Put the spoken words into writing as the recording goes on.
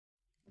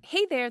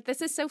Hey there,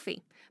 this is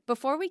Sophie.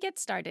 Before we get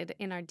started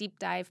in our deep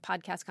dive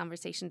podcast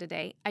conversation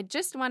today, I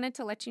just wanted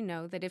to let you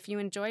know that if you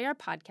enjoy our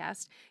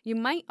podcast, you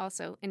might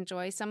also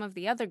enjoy some of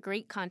the other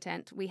great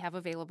content we have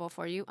available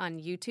for you on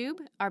YouTube,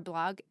 our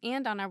blog,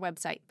 and on our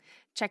website.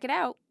 Check it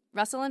out,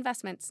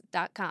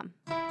 russellinvestments.com.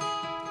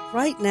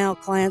 Right now,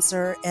 clients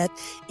are at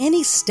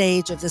any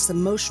stage of this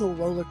emotional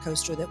roller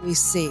coaster that we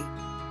see.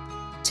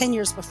 10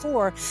 years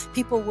before,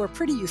 people were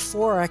pretty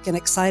euphoric and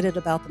excited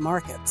about the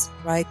markets,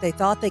 right? They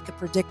thought they could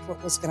predict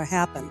what was going to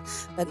happen.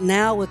 But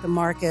now with the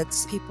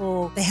markets,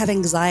 they have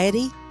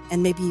anxiety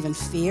and maybe even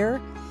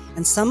fear.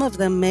 And some of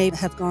them may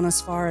have gone as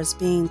far as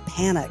being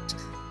panicked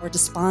or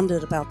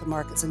despondent about the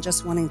markets and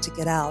just wanting to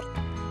get out.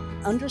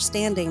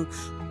 Understanding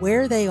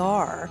where they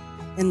are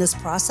in this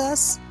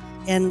process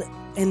and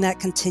in that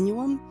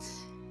continuum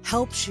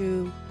helps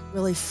you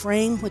really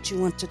frame what you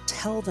want to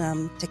tell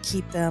them to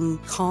keep them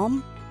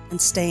calm and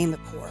staying the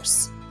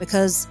course.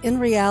 Because in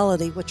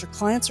reality, what your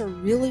clients are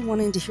really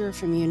wanting to hear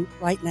from you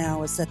right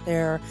now is that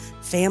their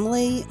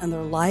family and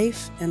their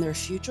life and their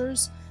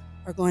futures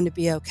are going to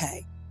be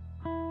okay.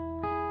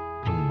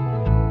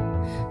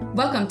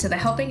 Welcome to the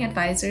Helping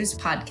Advisors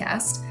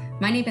podcast.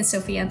 My name is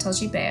Sophie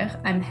Antal-Gilbert.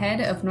 I'm head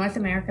of North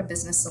America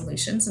Business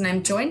Solutions, and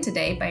I'm joined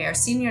today by our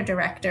Senior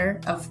Director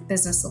of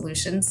Business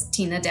Solutions,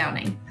 Tina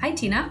Downing. Hi,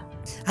 Tina.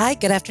 Hi,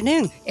 good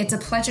afternoon. It's a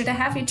pleasure to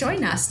have you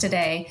join us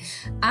today.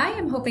 I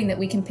am hoping that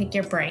we can pick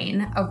your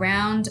brain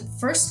around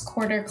first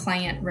quarter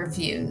client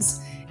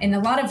reviews. In a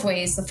lot of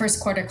ways, the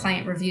first quarter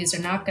client reviews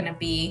are not going to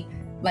be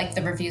like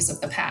the reviews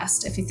of the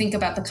past. If you think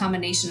about the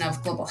combination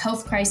of global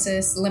health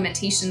crisis,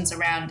 limitations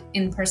around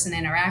in-person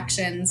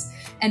interactions,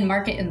 and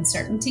market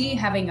uncertainty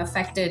having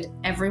affected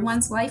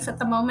everyone's life at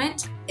the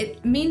moment,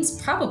 it means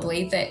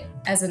probably that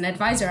as an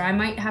advisor, I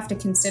might have to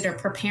consider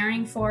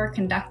preparing for,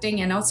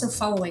 conducting, and also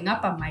following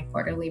up on my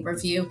quarterly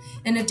review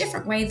in a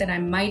different way than I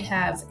might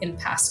have in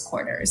past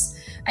quarters.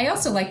 I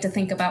also like to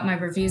think about my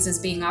reviews as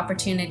being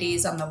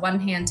opportunities on the one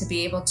hand to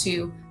be able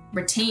to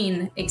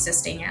retain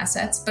existing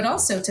assets, but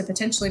also to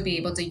potentially be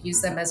able to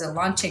use them as a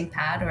launching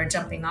pad or a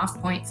jumping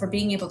off point for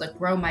being able to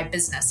grow my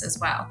business as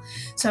well.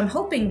 So I'm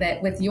hoping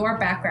that with your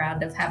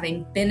background of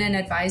having been an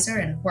advisor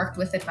and worked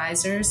with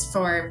advisors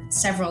for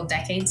several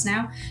decades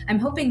now, I'm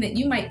hoping that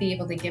you might be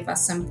able to give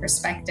us some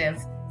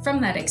perspective from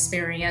that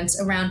experience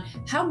around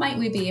how might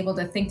we be able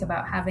to think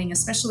about having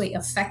especially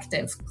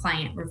effective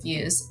client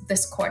reviews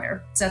this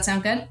quarter. Does that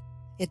sound good?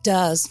 It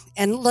does.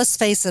 And let's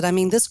face it,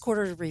 this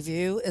quarter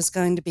review is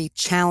going to be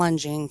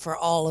challenging for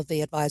all of the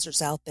advisors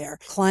out there.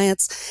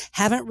 Clients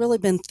haven't really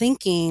been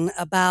thinking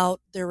about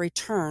their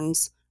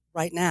returns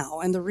right now.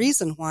 And the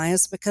reason why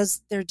is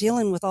because they're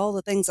dealing with all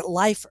the things that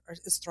life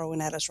is throwing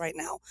at us right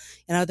now.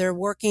 They're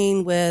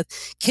working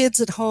with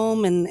kids at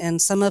home and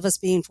some of us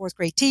being fourth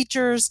grade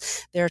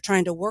teachers. They're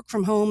trying to work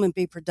from home and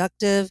be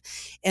productive.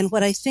 And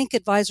what I think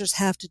advisors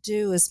have to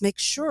do is make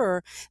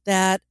sure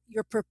that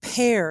you're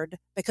prepared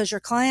because your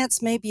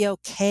clients may be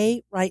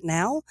okay right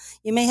now.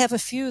 You may have a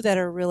few that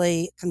are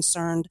really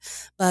concerned,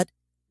 but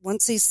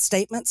once these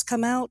statements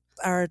come out,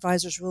 our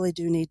advisors really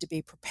do need to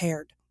be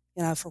prepared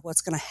for what's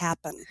going to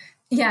happen.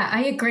 Yeah,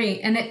 I agree.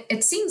 And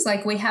it seems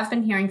like we have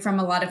been hearing from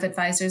a lot of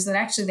advisors that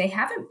actually they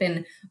haven't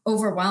been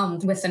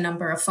overwhelmed with the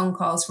number of phone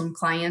calls from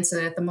clients.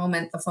 That at the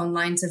moment, the phone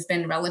lines have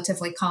been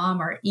relatively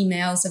calm or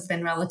emails have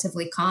been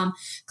relatively calm.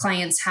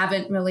 Clients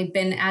haven't really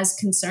been as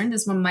concerned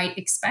as one might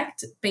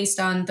expect based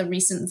on the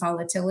recent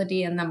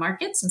volatility in the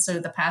markets and sort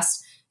of the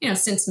past,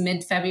 since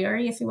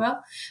mid-February, if you will.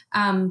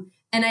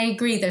 And I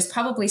agree, there's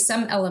probably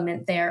some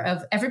element there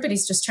of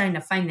everybody's just trying to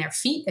find their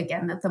feet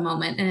again at the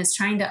moment and is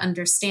trying to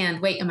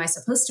understand, wait, am I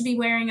supposed to be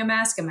wearing a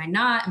mask? Am I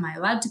not? Am I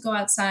allowed to go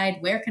outside?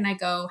 Where can I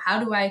go?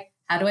 How do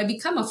I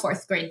become a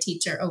fourth grade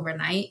teacher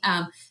overnight?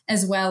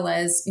 As well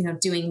as,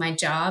 doing my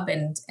job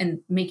and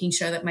making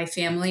sure that my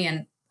family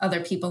and other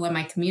people in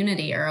my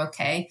community are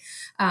okay.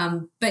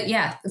 But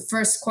yeah, the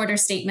first quarter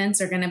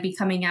statements are going to be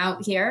coming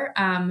out here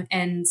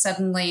and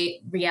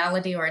suddenly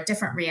reality or a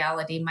different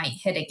reality might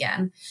hit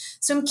again.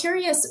 So I'm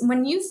curious,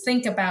 when you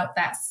think about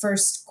that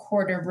first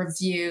quarter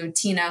review,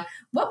 Tina,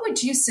 what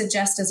would you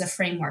suggest as a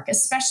framework,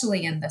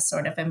 especially in this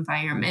sort of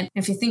environment?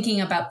 If you're thinking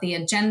about the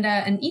agenda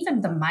and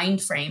even the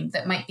mind frame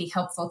that might be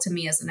helpful to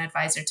me as an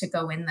advisor to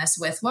go in this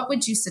with, what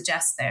would you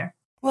suggest there?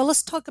 Well,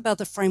 let's talk about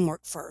the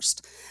framework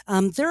first.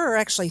 There are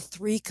actually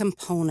three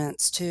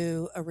components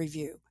to a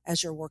review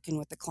as you're working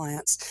with the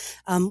clients.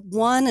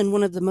 One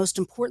of the most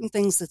important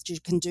things that you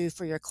can do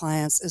for your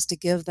clients is to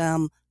give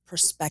them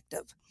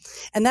perspective.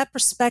 And that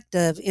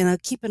perspective,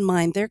 keep in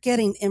mind, they're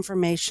getting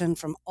information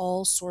from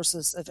all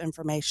sources of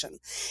information.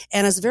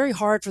 And it's very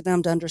hard for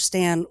them to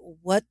understand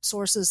what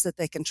sources that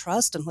they can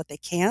trust and what they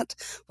can't,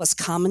 what's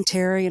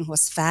commentary and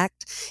what's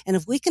fact. And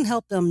if we can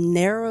help them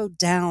narrow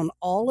down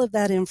all of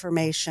that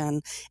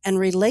information and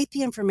relate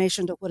the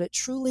information to what it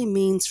truly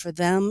means for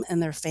them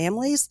and their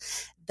families,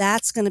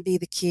 that's going to be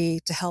the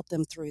key to help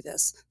them through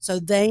this. So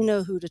they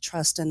know who to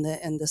trust in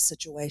this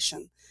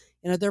situation.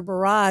 They're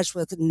barraged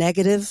with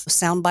negative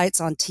sound bites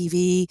on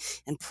TV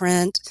and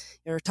print.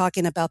 They're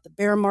talking about the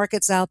bear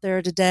markets out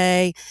there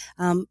today.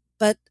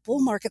 But bull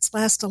markets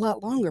last a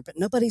lot longer, but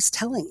nobody's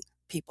telling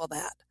people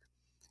that.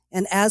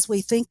 And as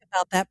we think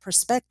about that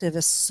perspective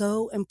is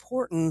so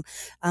important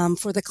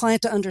for the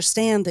client to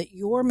understand that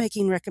you're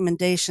making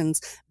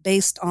recommendations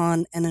based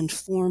on an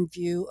informed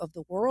view of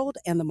the world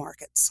and the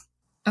markets.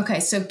 Okay,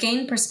 so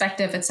gain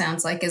perspective, it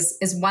sounds like,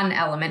 is one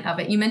element of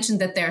it. You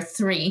mentioned that there are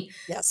three.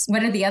 Yes.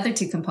 What are the other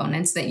two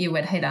components that you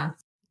would hit on?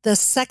 The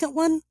second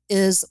one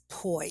is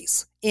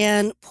poise.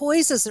 And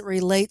poise as it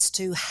relates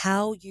to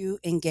how you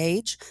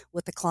engage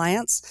with the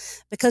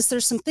clients, because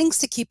there's some things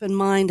to keep in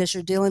mind as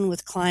you're dealing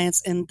with clients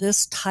in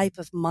this type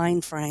of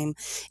mind frame,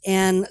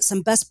 and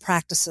some best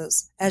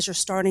practices as you're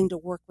starting to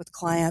work with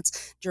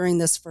clients during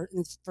this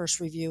first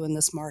review in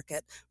this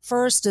market.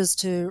 First is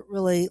to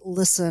really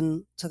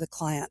listen to the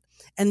client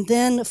and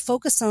then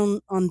focus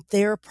on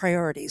their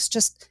priorities.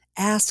 Just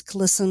ask,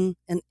 listen,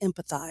 and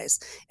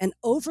empathize, and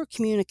over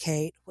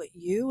communicate what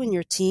you and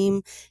your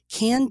team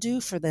can do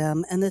for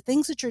them and the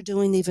things that you're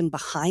doing even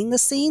behind the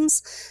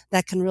scenes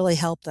that can really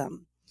help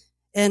them.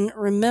 And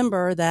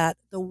remember that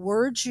the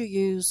words you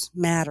use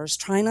matters.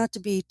 Try not to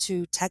be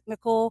too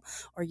technical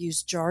or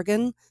use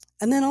jargon.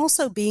 And then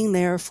also being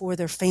there for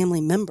their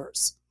family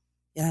members.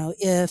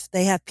 If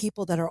they have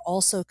people that are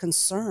also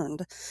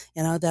concerned,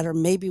 that are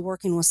maybe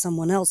working with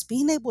someone else,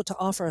 being able to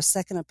offer a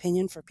second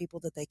opinion for people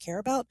that they care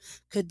about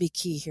could be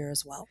key here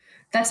as well.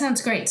 That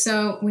sounds great.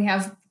 So we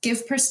have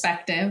give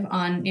perspective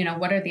on,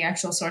 what are the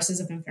actual sources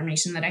of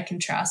information that I can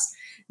trust.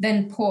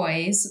 Then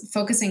poise,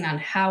 focusing on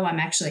how I'm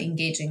actually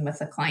engaging with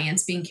the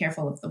clients, being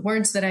careful of the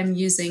words that I'm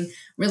using,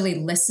 really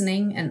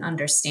listening and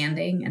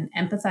understanding and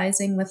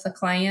empathizing with the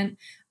client.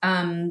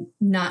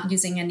 Not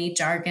using any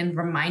jargon,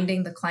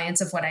 reminding the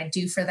clients of what I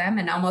do for them.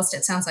 And almost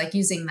it sounds like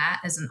using that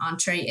as an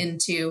entree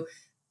into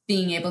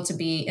being able to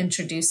be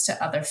introduced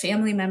to other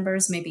family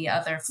members, maybe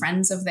other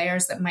friends of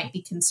theirs that might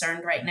be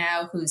concerned right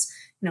now, whose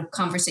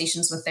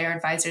conversations with their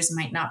advisors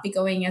might not be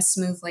going as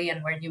smoothly,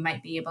 and where you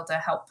might be able to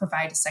help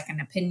provide a second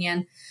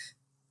opinion.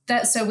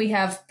 So we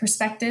have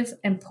perspective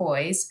and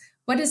poise.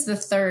 What is the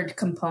third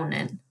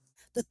component?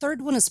 The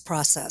third one is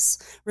process.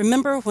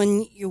 Remember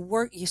when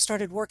you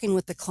started working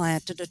with the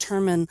client to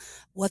determine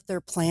what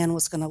their plan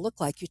was going to look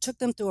like. You took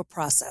them through a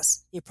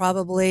process. You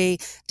probably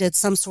did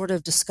some sort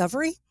of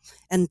discovery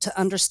and to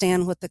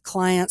understand what the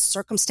client's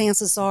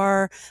circumstances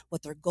are,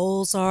 what their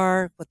goals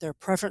are, what their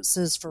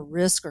preferences for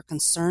risk or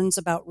concerns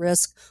about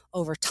risk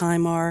over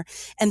time are.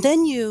 And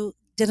then you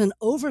did an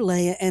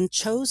overlay and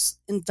chose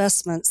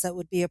investments that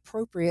would be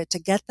appropriate to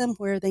get them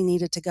where they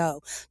needed to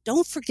go.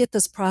 Don't forget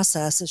this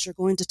process as you're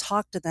going to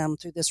talk to them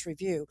through this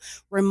review.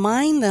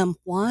 Remind them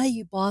why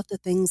you bought the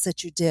things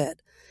that you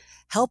did.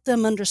 Help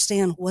them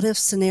understand what if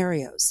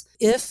scenarios.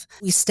 If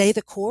we stay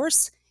the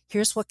course,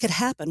 here's what could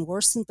happen.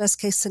 Worst and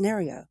best case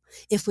scenario.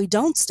 If we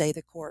don't stay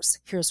the course,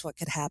 here's what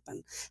could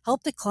happen.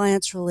 Help the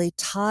clients really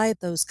tie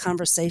those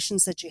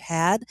conversations that you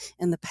had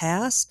in the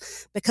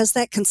past, because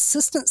that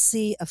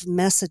consistency of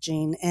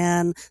messaging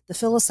and the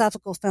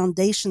philosophical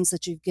foundations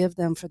that you give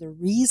them for the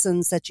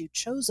reasons that you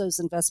chose those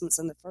investments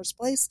in the first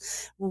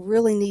place will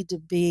really need to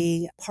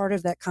be part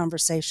of that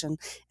conversation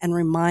and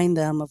remind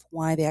them of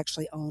why they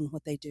actually own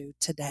what they do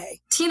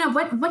today. Tina,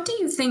 what do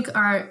you think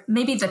are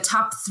maybe the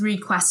top three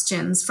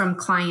questions from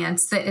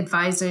clients that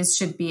advisors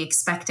should be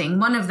expecting?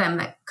 One of them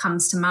that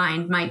comes to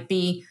mind might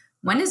be,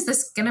 when is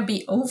this going to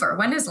be over?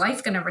 When is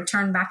life going to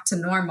return back to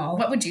normal?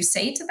 What would you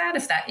say to that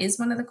if that is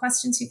one of the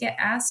questions you get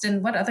asked?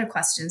 And what other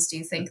questions do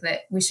you think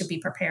that we should be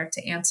prepared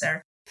to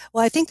answer?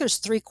 Well, I think there's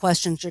three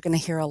questions you're going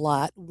to hear a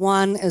lot.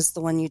 One is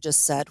the one you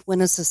just said, when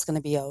is this going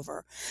to be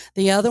over?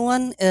 The other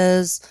one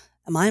is,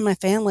 am I and my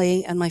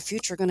family and my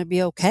future going to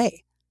be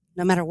okay,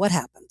 no matter what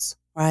happens?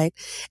 Right.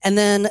 And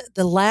then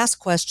the last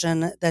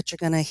question that you're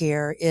going to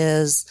hear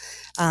is,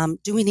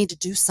 do we need to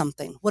do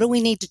something? What do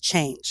we need to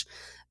change?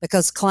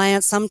 Because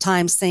clients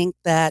sometimes think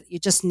that you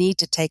just need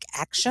to take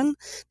action.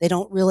 They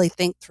don't really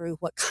think through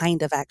what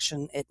kind of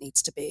action it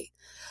needs to be.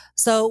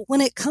 So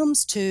when it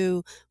comes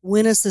to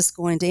when is this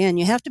going to end,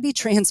 you have to be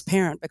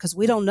transparent, because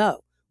we don't know.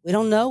 We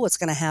don't know what's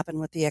going to happen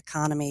with the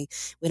economy.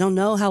 We don't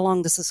know how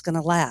long this is going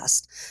to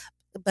last.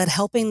 But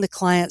helping the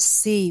client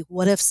see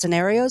what if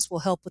scenarios will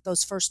help with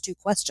those first two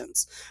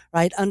questions,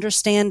 right?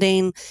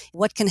 Understanding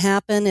what can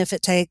happen if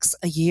it takes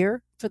a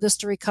year for this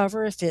to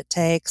recover, if it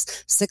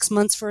takes 6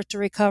 months for it to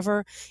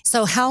recover.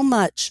 So how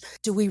much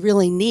do we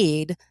really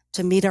need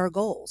to meet our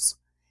goals?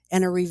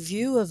 And a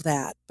review of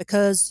that,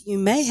 because you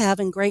may have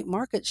in great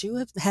markets,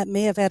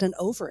 may have had an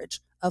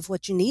overage of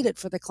what you needed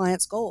for the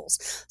client's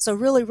goals. So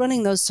really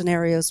running those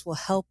scenarios will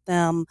help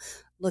them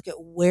look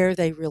at where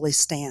they really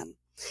stand.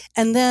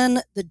 And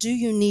then the do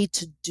you need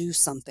to do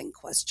something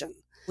question.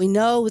 We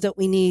know that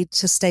we need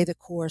to stay the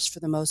course for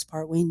the most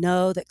part. We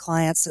know that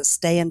clients that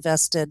stay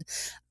invested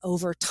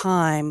over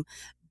time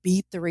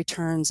beat the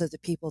returns of the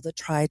people that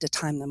try to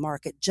time the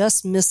market.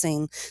 Just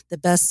missing the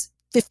best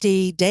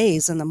 50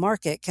 days in the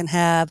market can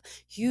have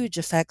huge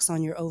effects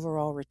on your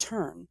overall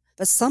return.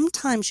 But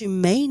sometimes you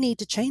may need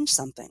to change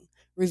something.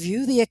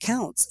 Review the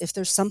accounts. If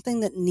there's something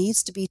that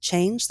needs to be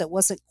changed that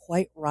wasn't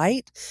quite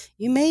right,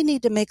 you may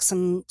need to make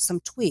some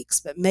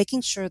tweaks, but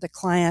making sure the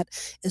client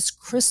is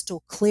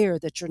crystal clear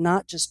that you're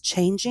not just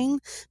changing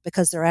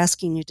because they're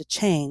asking you to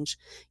change.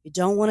 You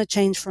don't want to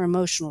change for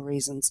emotional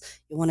reasons.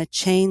 You want to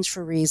change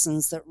for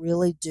reasons that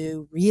really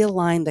do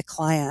realign the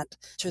client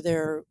to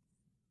their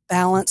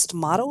balanced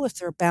model, if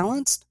they're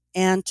balanced,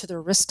 and to their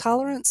risk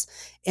tolerance,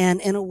 and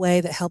in a way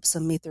that helps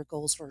them meet their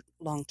goals for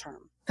long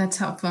term. That's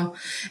helpful.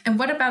 And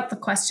what about the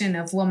question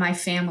of, will my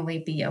family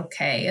be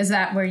okay? Is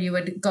that where you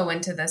would go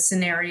into the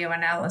scenario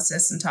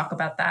analysis and talk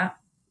about that?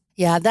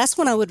 Yeah, that's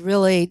when I would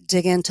really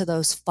dig into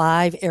those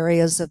 5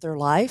 areas of their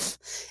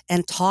life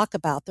and talk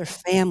about their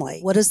family.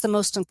 What is the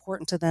most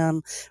important to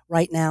them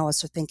right now as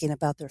they're thinking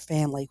about their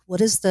family? What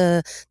is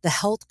the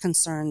health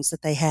concerns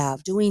that they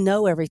have? Do we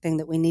know everything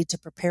that we need to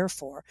prepare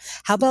for?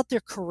 How about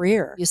their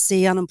career? You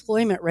see,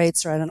 unemployment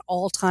rates are at an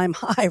all-time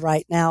high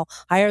right now,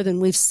 higher than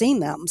we've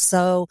seen them.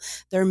 So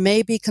there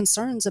may be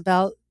concerns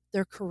about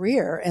their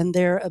career and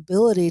their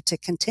ability to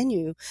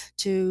continue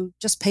to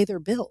just pay their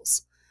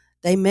bills.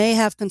 They may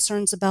have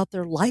concerns about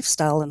their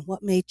lifestyle and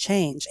what may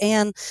change.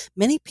 And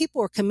many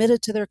people are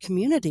committed to their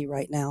community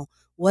right now.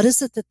 What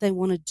is it that they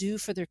want to do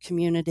for their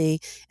community?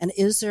 And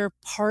is there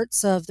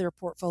parts of their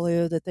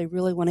portfolio that they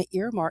really want to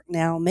earmark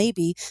now,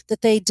 maybe,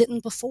 that they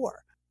didn't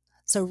before?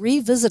 So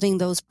revisiting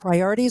those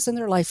priorities in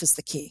their life is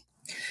the key.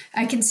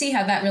 I can see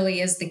how that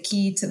really is the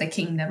key to the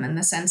kingdom, in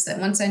the sense that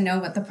once I know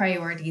what the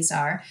priorities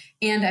are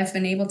and I've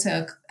been able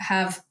to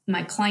have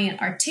my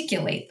client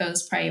articulate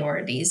those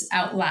priorities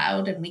out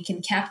loud and we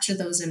can capture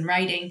those in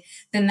writing,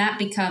 then that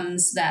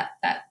becomes that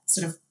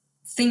sort of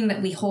thing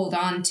that we hold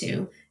on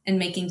to in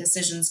making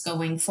decisions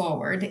going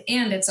forward.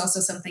 And it's also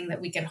something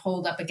that we can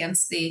hold up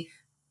against the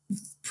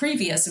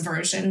previous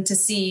version to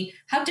see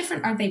how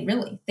different are they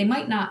really.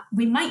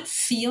 We might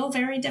feel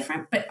very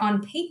different, but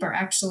on paper,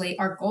 actually,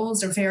 our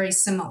goals are very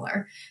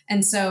similar.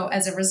 And so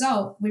as a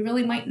result, we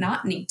really might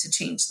not need to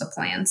change the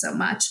plan so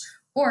much.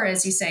 Or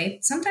as you say,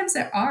 sometimes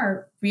there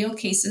are real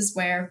cases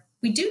where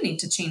we do need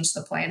to change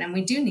the plan and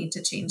we do need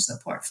to change the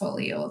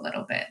portfolio a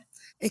little bit.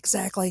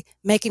 Exactly.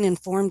 Making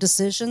informed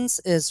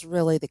decisions is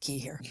really the key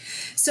here.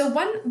 So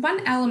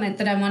one element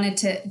that I wanted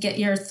to get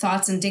your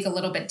thoughts and dig a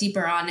little bit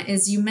deeper on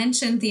is you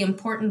mentioned the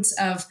importance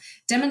of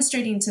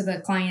demonstrating to the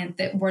client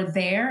that we're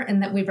there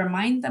and that we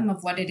remind them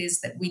of what it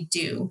is that we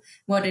do,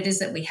 what it is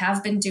that we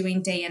have been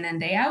doing day in and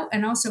day out,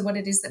 and also what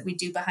it is that we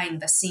do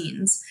behind the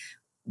scenes.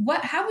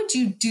 How would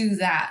you do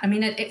that? I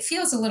mean, it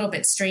feels a little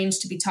bit strange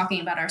to be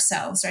talking about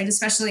ourselves, right?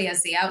 Especially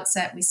as the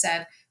outset, we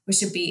said, we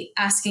should be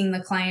asking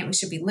the client, we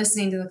should be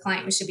listening to the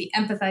client, we should be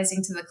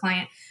empathizing to the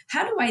client.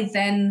 How do I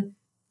then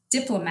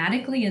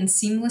diplomatically and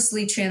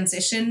seamlessly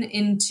transition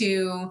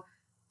into,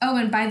 oh,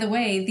 and by the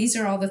way, these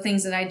are all the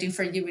things that I do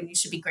for you and you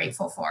should be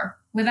grateful for,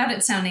 without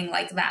it sounding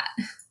like that?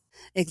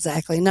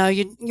 Exactly. No,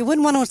 you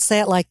wouldn't want to say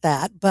it like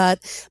that,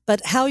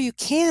 but how you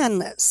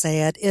can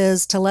say it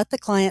is to let the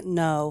client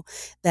know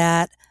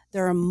that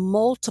there are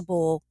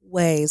multiple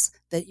ways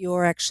that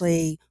you're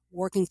actually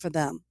working for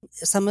them.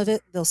 Some of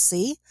it they'll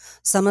see,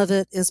 some of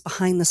it is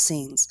behind the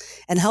scenes,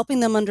 and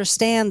helping them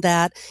understand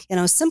that,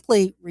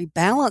 simply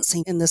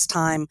rebalancing in this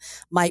time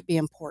might be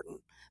important.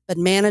 But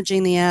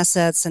managing the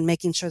assets and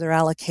making sure their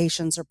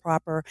allocations are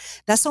proper,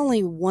 that's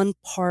only one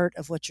part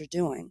of what you're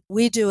doing.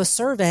 We do a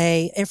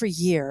survey every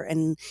year,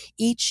 and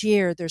each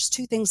year there's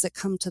 2 things that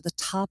come to the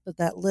top of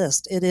that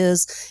list. It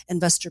is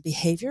investor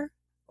behavior,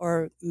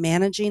 or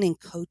managing and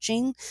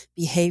coaching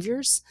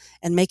behaviors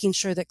and making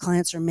sure that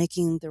clients are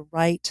making the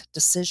right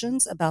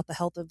decisions about the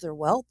health of their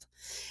wealth,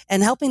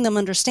 and helping them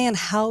understand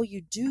how you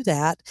do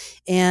that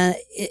and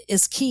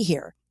is key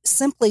here.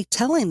 Simply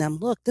telling them,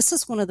 look, this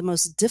is one of the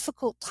most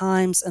difficult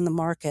times in the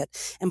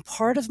market, and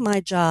part of my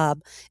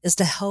job is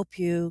to help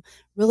you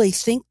really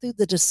think through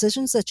the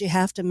decisions that you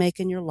have to make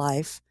in your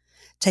life,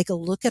 take a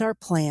look at our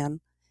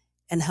plan,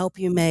 and help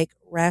you make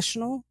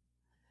rational,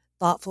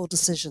 thoughtful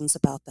decisions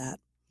about that.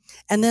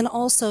 And then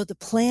also the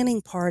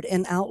planning part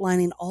and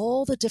outlining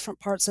all the different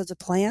parts of the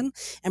plan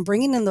and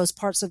bringing in those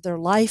parts of their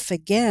life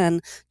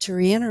again to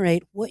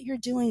reiterate what you're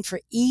doing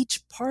for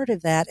each part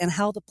of that and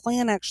how the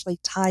plan actually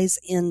ties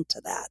into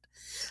that.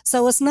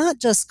 So it's not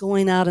just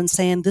going out and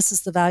saying, this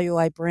is the value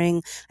I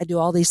bring. I do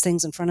all these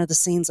things in front of the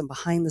scenes and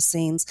behind the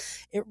scenes.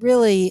 It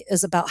really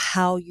is about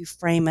how you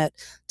frame it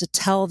to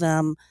tell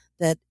them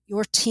that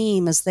your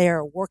team is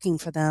there working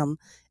for them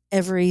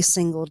every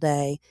single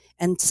day,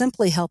 and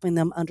simply helping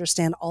them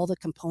understand all the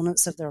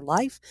components of their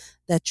life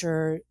that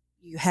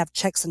you have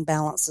checks and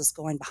balances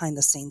going behind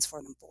the scenes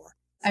for them for.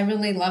 I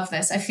really love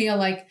this. I feel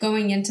like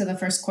going into the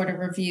first quarter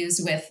reviews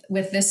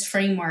with this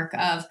framework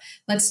of,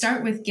 let's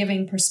start with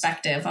giving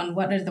perspective on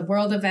what are the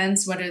world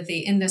events, what are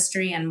the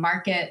industry and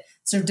market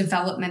sort of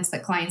developments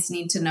that clients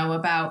need to know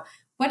about.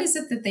 What is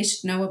it that they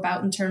should know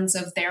about in terms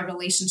of their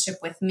relationship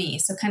with me?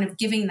 So kind of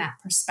giving that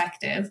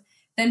perspective.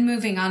 Then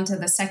moving on to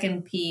the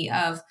second P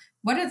of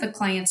what are the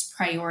client's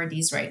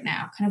priorities right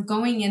now? Kind of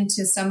going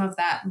into some of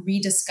that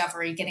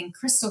rediscovery, getting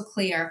crystal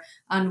clear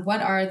on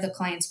what are the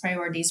client's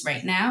priorities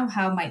right now?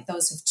 How might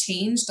those have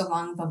changed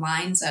along the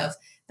lines of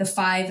the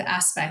 5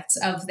 aspects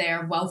of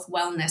their wealth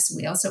wellness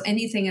wheel? So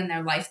anything in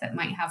their life that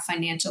might have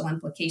financial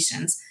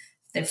implications,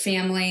 their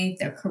family,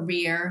 their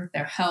career,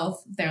 their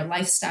health, their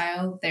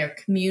lifestyle, their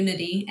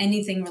community,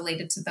 anything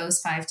related to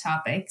those 5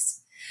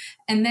 topics.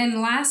 And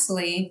then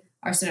lastly,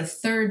 our sort of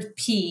third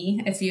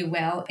P, if you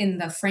will, in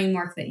the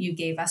framework that you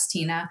gave us,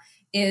 Tina,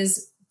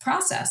 is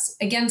process.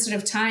 Again, sort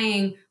of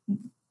tying,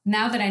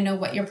 now that I know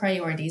what your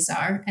priorities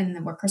are and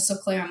that we're crystal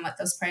clear on what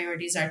those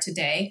priorities are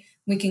today,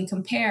 we can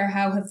compare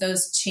how have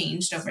those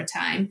changed over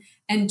time,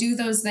 and do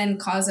those then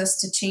cause us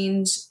to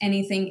change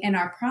anything in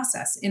our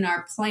process, in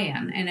our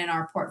plan, and in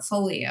our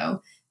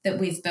portfolio that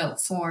we've built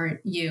for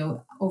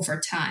you over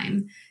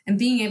time. And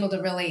being able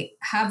to really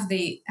have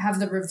the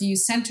review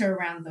center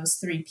around those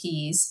 3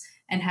 Ps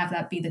and have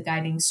that be the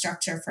guiding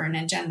structure for an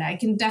agenda. I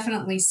can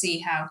definitely see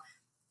how,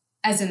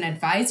 as an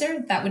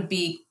advisor, that would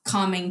be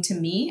calming to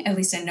me. At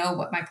least I know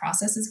what my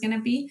process is going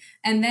to be.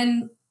 And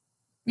then,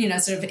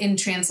 sort of in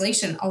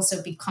translation,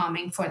 also be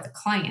calming for the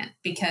client,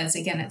 because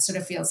again, it sort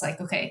of feels like,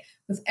 okay,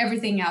 with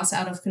everything else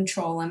out of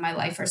control in my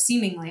life or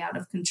seemingly out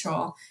of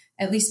control,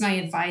 at least my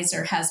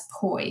advisor has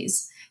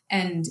poise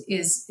and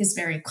is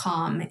very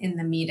calm in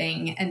the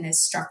meeting and is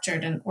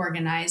structured and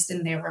organized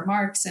in their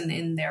remarks and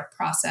in their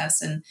process.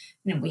 And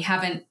we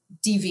haven't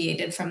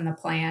deviated from the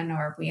plan,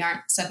 or we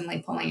aren't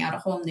suddenly pulling out a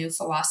whole new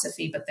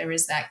philosophy, but there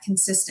is that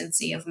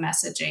consistency of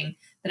messaging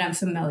that I'm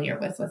familiar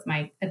with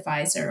my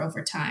advisor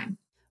over time.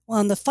 Well,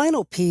 and the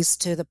final piece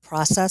to the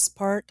process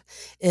part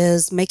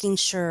is making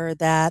sure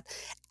that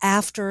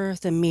after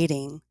the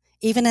meeting,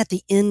 even at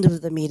the end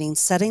of the meeting,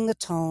 setting the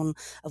tone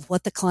of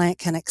what the client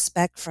can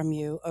expect from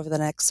you over the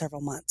next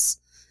several months.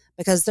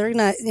 Because they're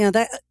not,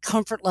 that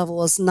comfort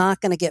level is not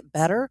going to get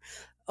better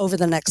over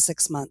the next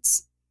 6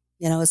 months.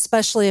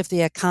 Especially if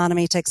the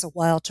economy takes a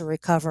while to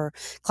recover.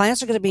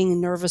 Clients are going to be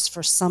nervous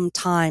for some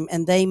time,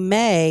 and they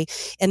may,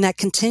 in that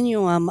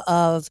continuum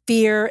of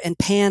fear and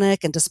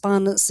panic and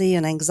despondency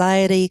and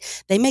anxiety,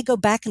 they may go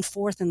back and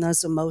forth in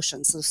those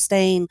emotions. So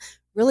staying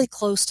really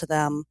close to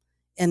them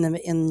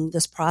in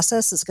this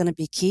process is going to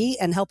be key,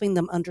 and helping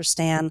them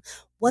understand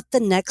what the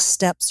next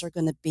steps are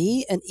going to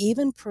be, and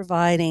even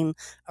providing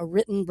a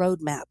written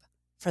roadmap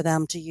for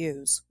them to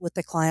use with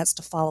the clients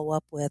to follow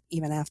up with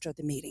even after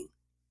the meeting.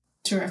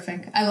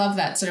 Terrific. I love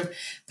that, sort of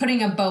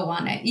putting a bow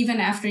on it. Even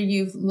after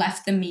you've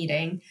left the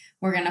meeting,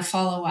 we're going to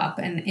follow up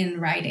and in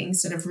writing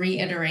sort of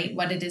reiterate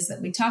what it is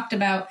that we talked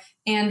about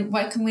and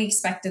what can we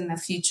expect in the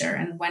future,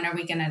 and when are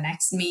we going to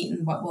next meet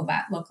and what will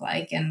that look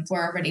like. And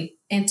we're already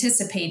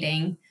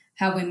anticipating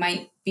how we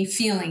might be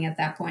feeling at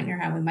that point, or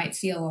how we might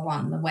feel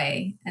along the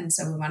way. And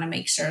so we want to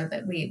make sure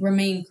that we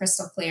remain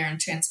crystal clear and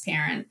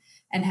transparent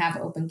and have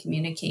open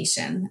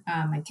communication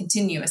and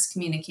continuous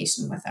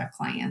communication with our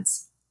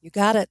clients. You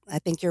got it. I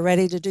think you're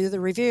ready to do the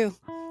review.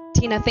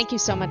 Tina, thank you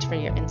so much for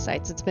your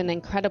insights. It's been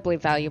incredibly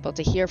valuable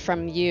to hear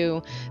from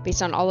you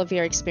based on all of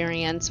your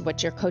experience,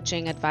 what you're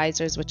coaching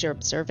advisors, what you're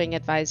observing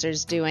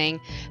advisors doing,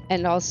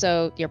 and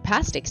also your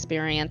past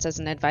experience as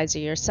an advisor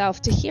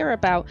yourself, to hear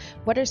about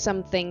what are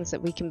some things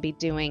that we can be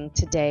doing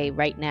today,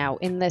 right now,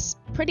 in this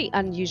pretty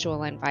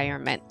unusual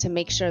environment, to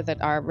make sure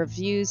that our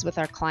reviews with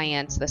our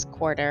clients this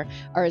quarter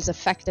are as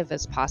effective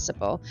as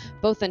possible,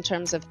 both in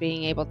terms of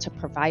being able to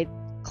provide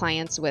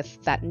clients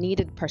with that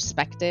needed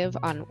perspective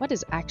on what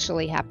is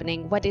actually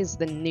happening, what is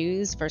the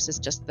news versus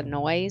just the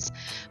noise,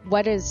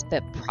 what is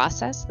the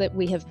process that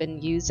we have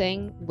been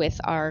using with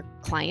our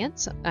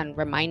clients, and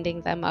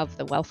reminding them of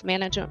the wealth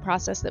management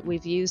process that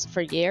we've used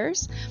for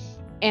years.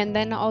 And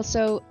then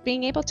also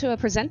being able to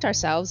present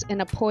ourselves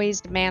in a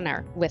poised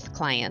manner with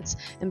clients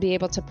and be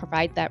able to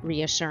provide that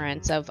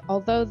reassurance of,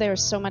 although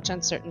there's so much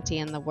uncertainty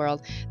in the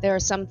world, there are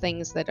some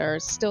things that are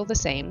still the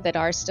same, that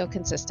are still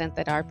consistent,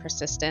 that are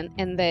persistent,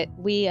 and that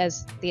we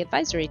as the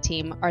advisory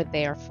team are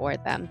there for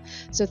them.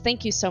 So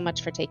thank you so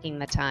much for taking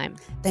the time.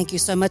 Thank you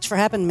so much for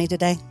having me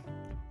today.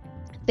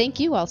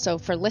 Thank you also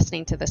for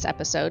listening to this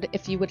episode.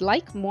 If you would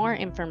like more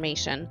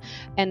information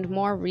and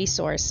more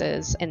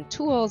resources and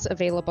tools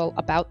available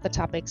about the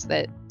topics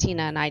that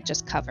Tina and I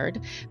just covered,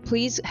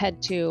 please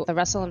head to the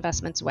Russell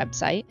Investments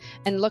website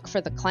and look for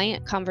the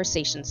Client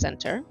Conversation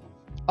Center,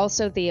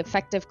 also the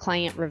Effective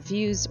Client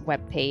Reviews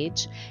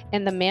webpage,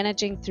 and the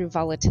Managing Through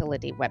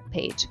Volatility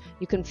webpage.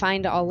 You can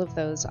find all of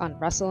those on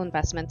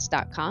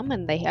russellinvestments.com,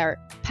 and they are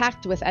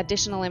packed with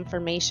additional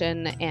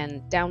information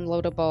and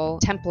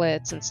downloadable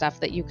templates and stuff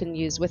that you can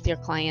use with your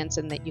clients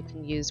and that you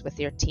can use with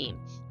your team.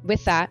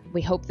 With that,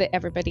 we hope that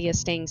everybody is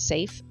staying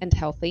safe and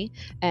healthy,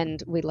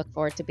 and we look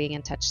forward to being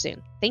in touch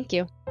soon. Thank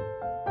you.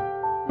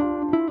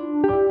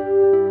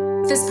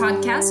 This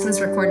podcast was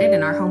recorded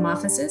in our home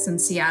offices in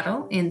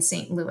Seattle and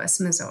St. Louis,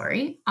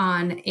 Missouri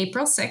on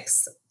April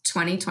 6th,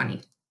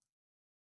 2020.